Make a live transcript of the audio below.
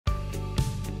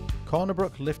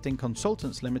Cornerbrook Lifting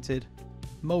Consultants Limited.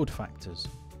 Mode factors.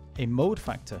 A mode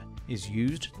factor is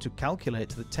used to calculate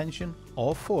the tension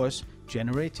or force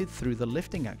generated through the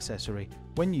lifting accessory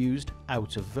when used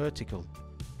out of vertical.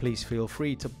 Please feel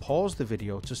free to pause the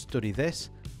video to study this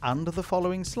and the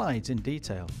following slides in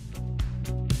detail.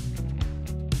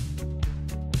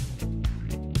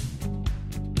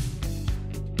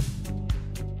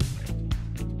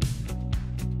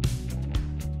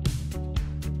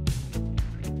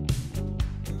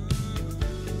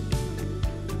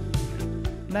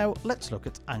 Now let's look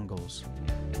at angles.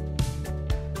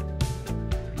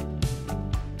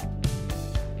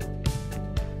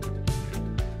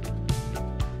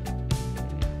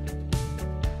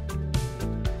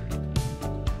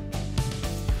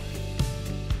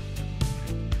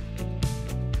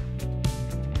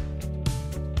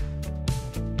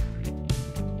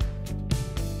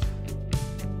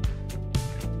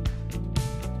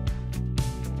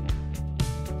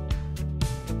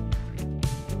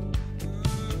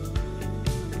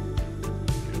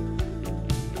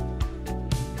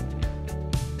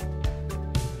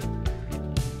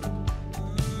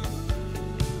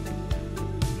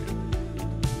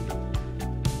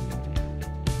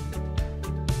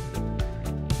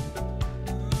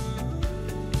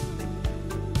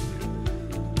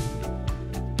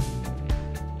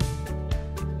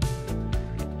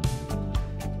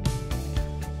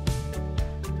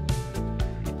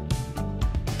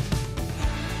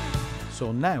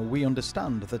 So now we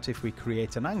understand that if we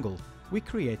create an angle, we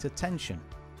create a tension.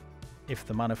 If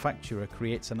the manufacturer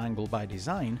creates an angle by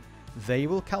design, they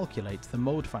will calculate the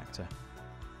mode factor.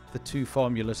 The two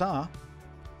formulas are: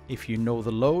 if you know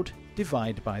the load,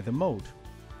 divide by the mode.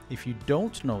 If you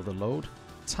don't know the load,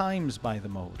 times by the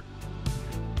mode.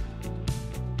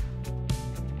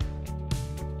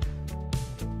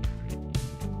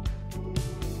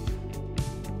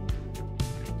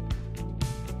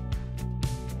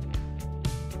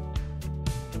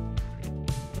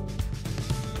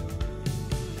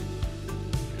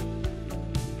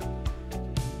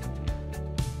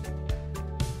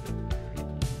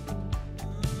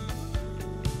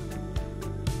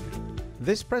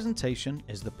 This presentation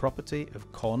is the property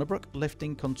of Cornerbrook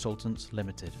Lifting Consultants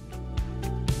Limited.